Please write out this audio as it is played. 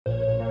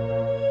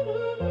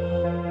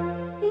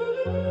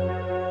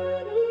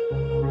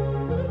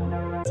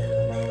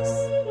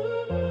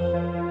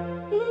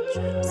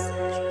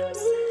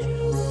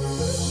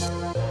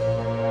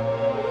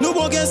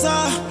bonke ça.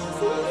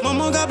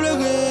 Maman ka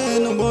pleuré,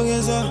 nous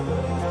bonke ça.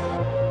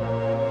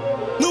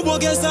 Nous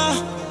bonke ça.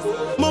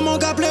 Maman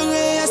ka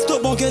pleuré, est-ce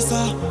que bonke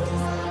ça?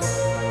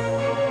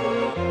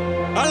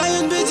 À la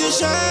NBKS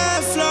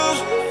chef là.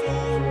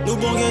 Nous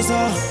bonke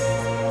ça.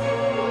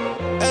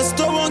 Est-ce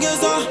que bonke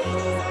ça?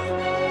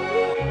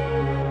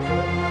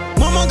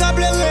 Maman ka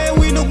pleuré,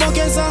 oui nous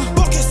bonke ça.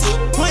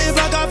 Moi y'a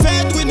pas qu'à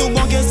faire, oui nous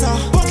bonke ça.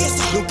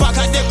 Nous pas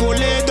qu'à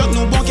décoller, donc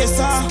nous bonke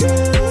ça.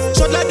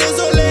 Chante la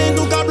désolé,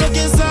 nous qu'à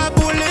bloquer ça.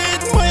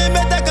 Boulette, moi y'a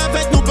bête qu'à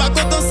faire, nous pas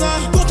content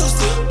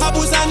ça. A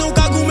pour ça nous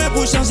qu'à goumer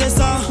pour changer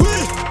ça.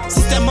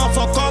 Système en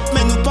fuck up,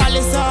 mais nous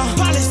parler ça.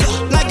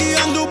 La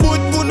Guyane nous bout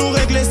pour nous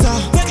régler ça.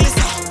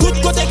 Tout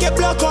côté qui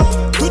bloque up,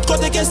 tout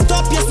côté qui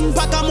stop. Pièce nous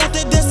pas qu'à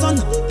monter,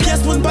 descendre. Pièce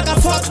pour nous pas qu'à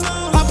fuck.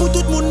 A pour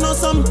tout le monde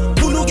ensemble,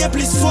 pour nous get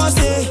plus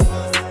forcé.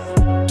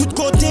 Tout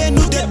côté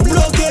nous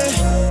débloquer.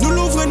 Nous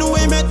l'ouvrons nous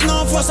et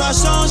maintenant faut ça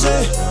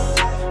changer.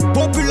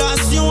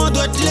 Population on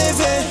doit être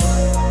levée.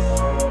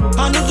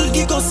 À nous tout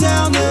qui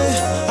concerne.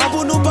 A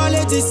pour nous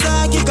parler de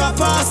ça qui a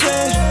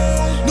passé.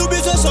 Nous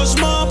besoin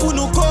changement pour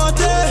nous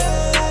côté.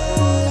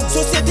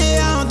 Société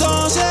en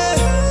danger.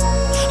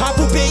 A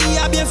pour pays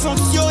a bien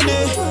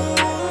fonctionné.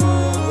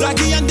 La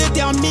Guyane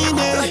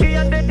déterminée. La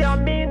Guyane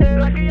déterminée.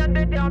 La Guyane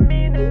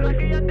déterminée. La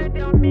Guyane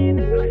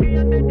déterminée. La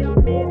Guyane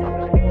déterminée.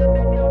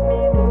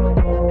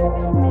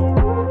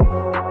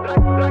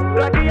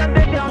 La Guyane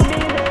déterminée.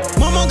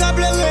 Maman ka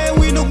pleuré,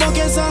 oui nous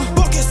bonke ça.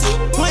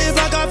 Moi y'a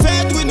pas qu'à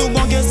faire, oui nous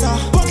bonke ça.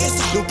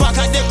 Nous pas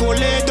qu'à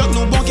décoller, donc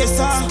nous bonke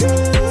ça.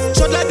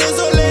 Chante la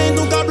désolé,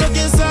 nous qu'à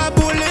bloquer ça.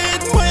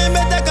 Boulette, moi y'a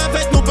bête qu'à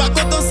faire, nous pas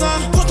content ça.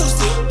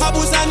 A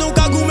pour ça nous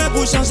qu'à goumer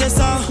pour changer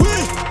ça.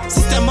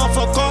 Système en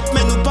fuck up,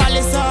 mais nous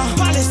parler ça.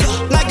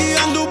 La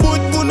Guyane nous bout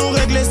pour nous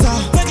régler ça.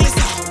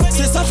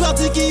 C'est ça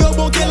farti qui a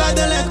bonké la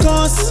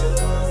délinquance.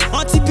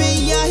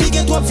 Anti-pays a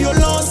higué trop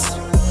violence.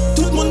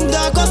 Tout le monde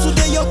d'accord sous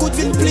des yo coup de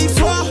ville plus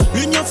fort.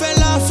 L'union fait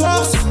la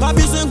force, pas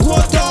besoin de gros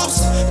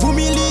torse. Pour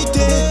militer,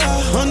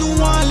 on nous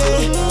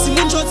aller. Si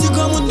moun gentil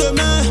comme moun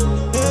demain.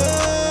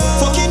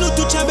 Faut qu'il nous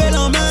tout chabelle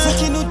en main.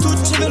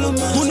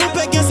 Pour nous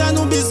péguer ça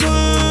nous besoin.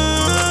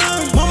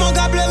 Maman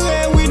ka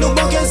pleuré, oui nous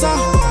bonke ça.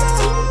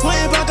 Moi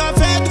y'a pas qu'à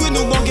faire, oui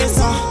nous bonke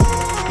ça.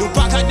 Nous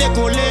pas qu'à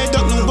décoller,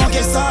 donc nous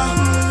bonke ça.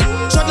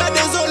 Chante la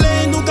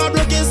désolé, nous qu'à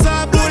bloquer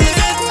ça.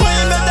 Boulette, moi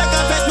y'a bête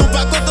qu'à faire, nous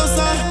pas content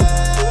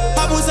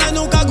ça. A pour ça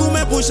nous qu'à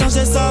goumer pour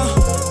changer ça.